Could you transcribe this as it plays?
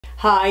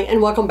Hi,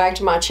 and welcome back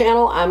to my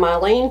channel. I'm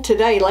Eileen.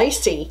 Today,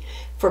 Lacey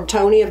from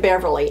Tony of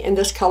Beverly, and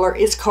this color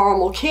is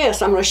Caramel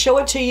Kiss. I'm going to show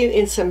it to you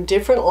in some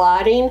different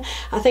lighting.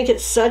 I think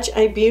it's such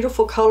a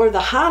beautiful color. The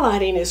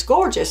highlighting is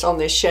gorgeous on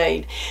this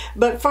shade.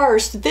 But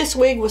first, this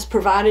wig was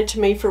provided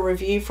to me for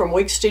review from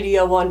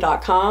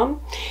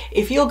wigstudio1.com.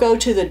 If you'll go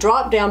to the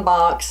drop-down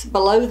box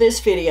below this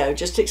video,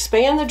 just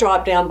expand the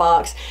drop-down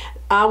box,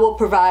 I will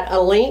provide a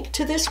link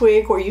to this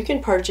wig where you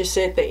can purchase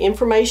it, the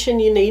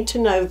information you need to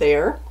know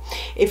there.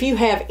 If you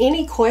have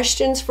any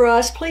questions for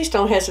us, please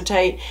don't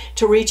hesitate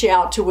to reach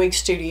out to Wig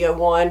Studio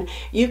One.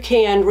 You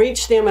can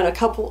reach them in a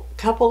couple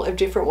of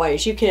different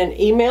ways. You can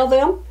email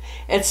them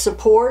at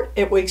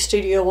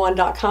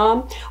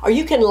support@wigstudio1.com, or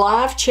you can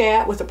live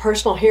chat with a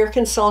personal hair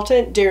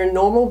consultant during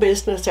normal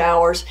business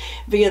hours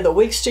via the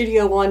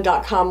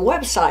wigstudio1.com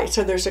website.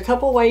 So there's a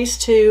couple ways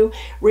to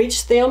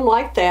reach them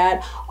like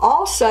that.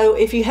 Also,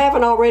 if you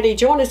haven't already,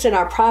 join us in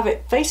our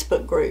private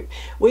Facebook group,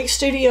 Wig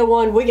Studio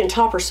One Wig and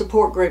Topper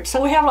Support Group.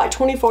 So we have like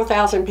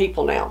 24,000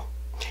 people now.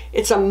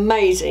 It's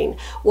amazing.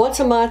 Once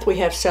a month we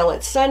have Sell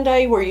It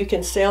Sunday where you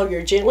can sell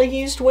your gently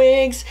used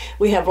wigs.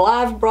 We have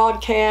live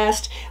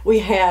broadcast. We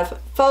have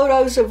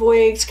photos of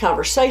wigs,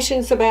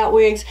 conversations about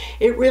wigs.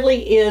 It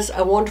really is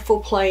a wonderful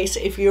place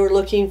if you're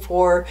looking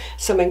for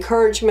some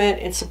encouragement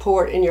and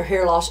support in your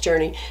hair loss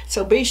journey.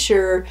 So be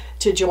sure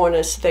to join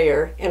us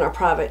there in our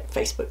private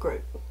Facebook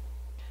group.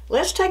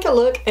 Let's take a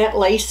look at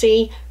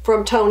Lacey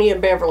from Tony of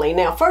Beverly.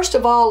 Now, first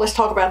of all, let's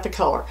talk about the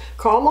color.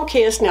 Caramel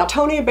Kiss. Now,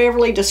 Tony of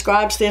Beverly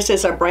describes this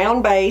as a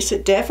brown base.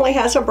 It definitely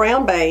has a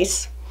brown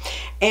base.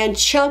 And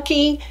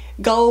chunky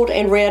gold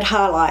and red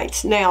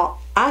highlights. Now,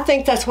 I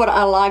think that's what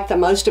I like the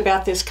most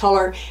about this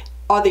color,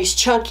 are these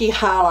chunky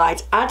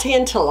highlights. I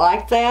tend to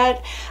like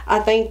that.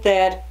 I think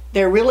that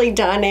they're really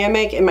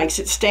dynamic. It makes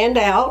it stand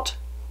out.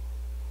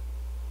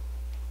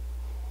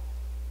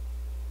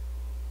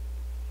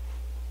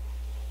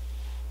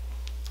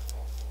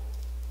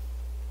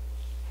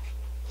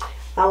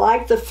 I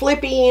like the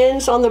flippy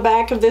ends on the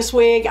back of this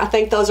wig. I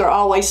think those are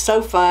always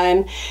so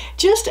fun.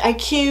 Just a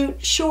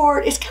cute,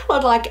 short, it's kind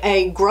of like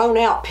a grown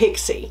out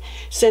pixie.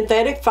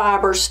 Synthetic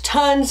fibers,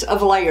 tons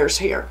of layers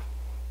here.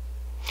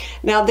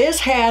 Now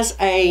this has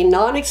a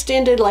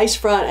non-extended lace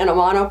front and a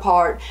mono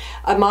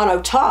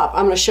top.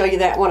 I'm going to show you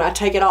that when I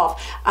take it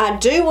off. I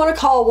do want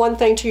to call one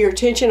thing to your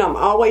attention. I'm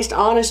always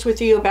honest with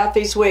you about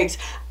these wigs.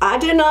 I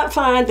did not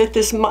find that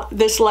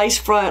this lace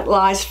front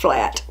lies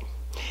flat.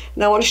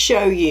 Now I want to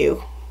show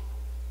you.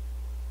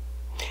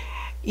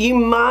 You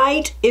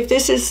might, if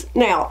this is,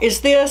 now,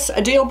 is this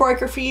a deal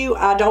breaker for you?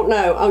 I don't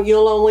know. Oh,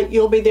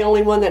 you'll be the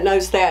only one that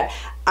knows that.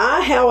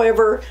 I,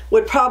 however,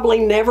 would probably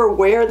never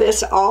wear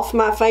this off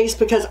my face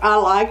because I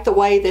like the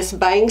way this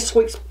bang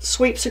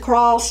sweeps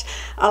across.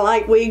 I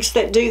like wigs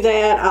that do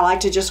that. I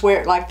like to just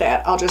wear it like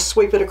that. I'll just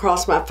sweep it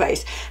across my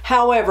face.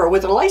 However,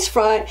 with a lace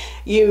front,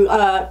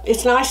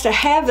 it's nice to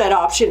have that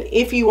option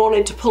if you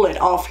wanted to pull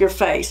it off your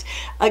face.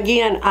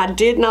 Again, I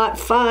did not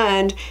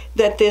find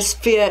that this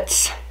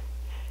fits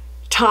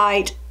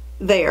tight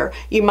there.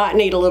 You might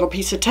need a little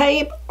piece of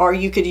tape, or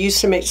you could use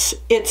some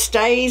It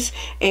Stays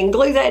and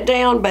glue that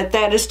down, but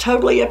that is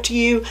totally up to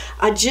you.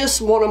 I just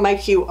want to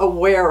make you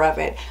aware of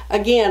it.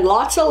 Again,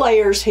 lots of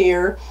layers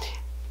here.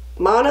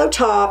 Mono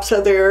top,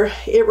 so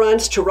it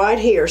runs to right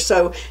here.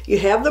 So you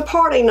have the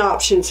parting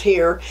options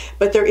here,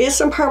 but there is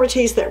some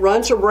permatease that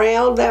runs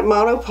around that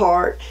mono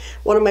part.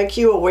 Want to make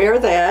you aware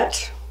of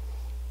that.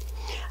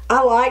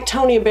 I like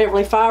Tony of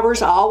Beverly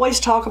fibers. I always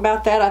talk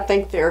about that. I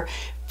think they're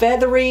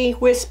feathery,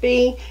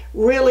 wispy,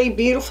 really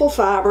beautiful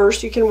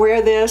fibers. You can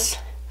wear this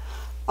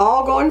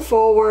all going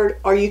forward,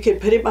 or you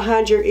can put it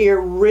behind your ear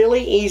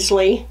really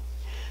easily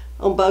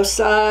on both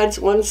sides,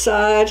 one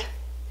side.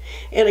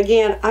 And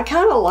again, I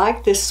kind of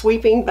like this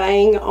sweeping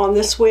bang on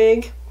this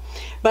wig,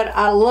 but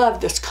I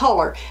love this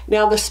color.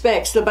 Now the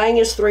specs, the bang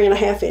is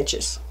 3.5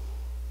 inches.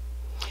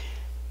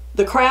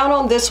 The crown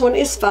on this one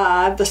is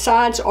 5. The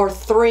sides are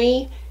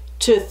 3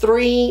 to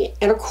 3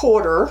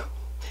 1/4.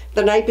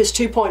 The nape is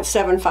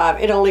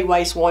 2.75. It only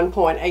weighs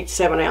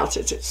 1.87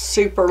 ounces. It's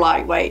super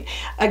lightweight.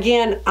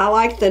 Again, I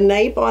like the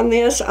nape on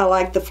this. I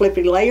like the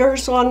flippy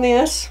layers on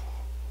this.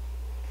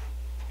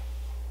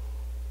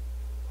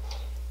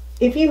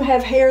 If you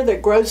have hair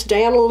that grows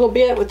down a little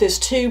bit with this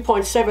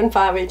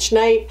 2.75 inch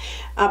nape,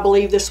 I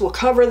believe this will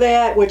cover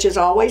that, which is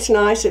always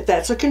nice if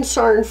that's a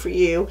concern for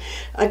you.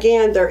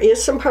 Again, there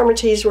is some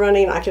permatease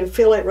running. I can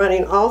feel it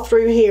running all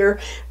through here,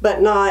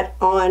 but not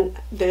on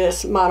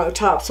this mono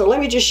top. So let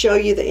me just show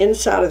you the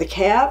inside of the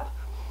cap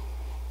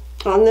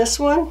on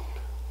this one.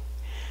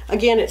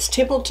 Again, it's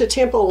temple to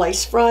temple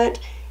lace front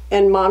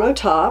and mono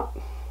top.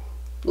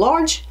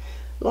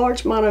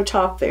 Large mono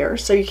top there,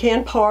 so you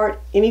can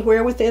part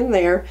anywhere within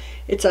there.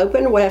 It's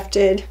open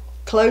wefted,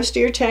 closed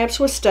ear tabs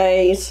with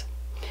stays,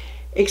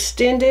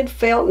 extended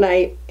felt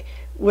nape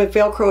with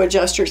Velcro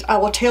adjusters. I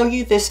will tell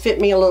you, this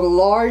fit me a little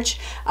large.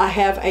 I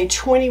have a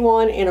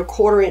 21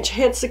 1/4 inch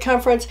head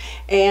circumference,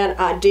 and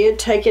I did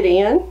take it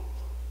in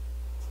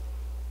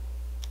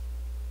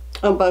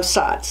on both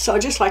sides. So I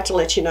just like to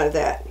let you know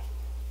that.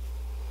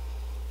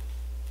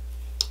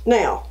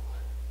 Now,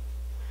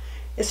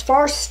 as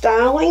far as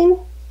styling,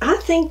 I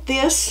think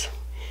this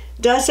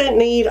doesn't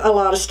need a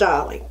lot of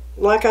styling.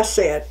 Like I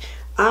said,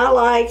 I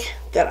like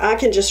that I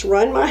can just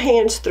run my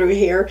hands through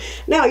here.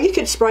 Now, you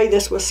could spray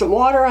this with some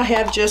water. I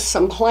have just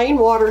some plain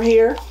water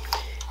here.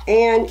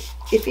 And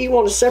if you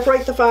want to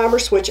separate the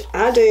fibers, which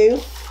I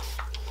do,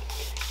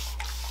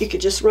 you could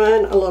just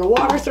run a little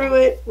water through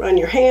it, run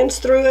your hands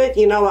through it.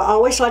 You know, I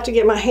always like to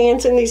get my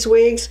hands in these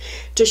wigs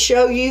to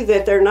show you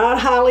that they're not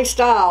highly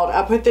styled.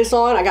 I put this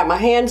on, I got my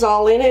hands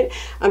all in it.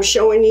 I'm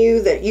showing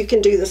you that you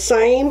can do the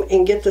same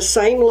and get the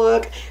same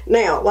look.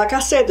 Now, like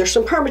I said, there's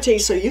some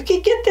permatease, so you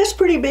could get this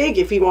pretty big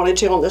if you wanted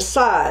to on the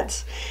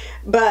sides.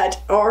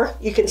 But, or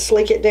you can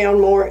sleek it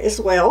down more as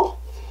well.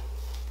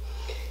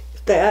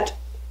 That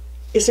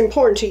is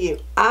important to you.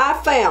 I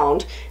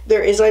found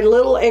there is a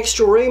little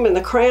extra room in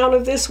the crown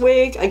of this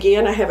wig.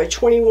 Again, I have a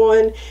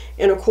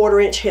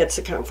 21¼ inch head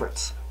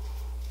circumference.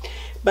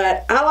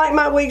 But I like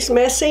my wigs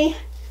messy,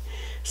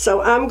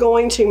 so I'm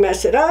going to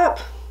mess it up.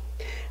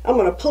 I'm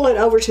going to pull it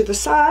over to the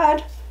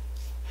side,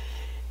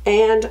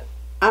 and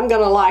I'm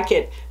going to like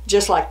it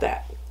just like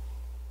that.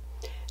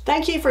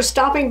 Thank you for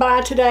stopping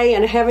by today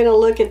and having a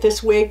look at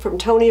this wig from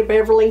Tony of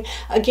Beverly.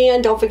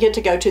 Again, don't forget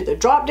to go to the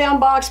drop-down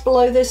box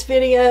below this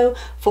video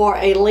for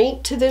a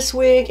link to this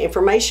wig,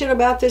 information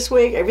about this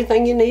wig,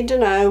 everything you need to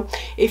know.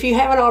 If you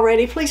haven't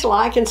already, please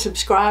like and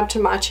subscribe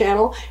to my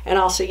channel, and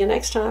I'll see you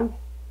next time.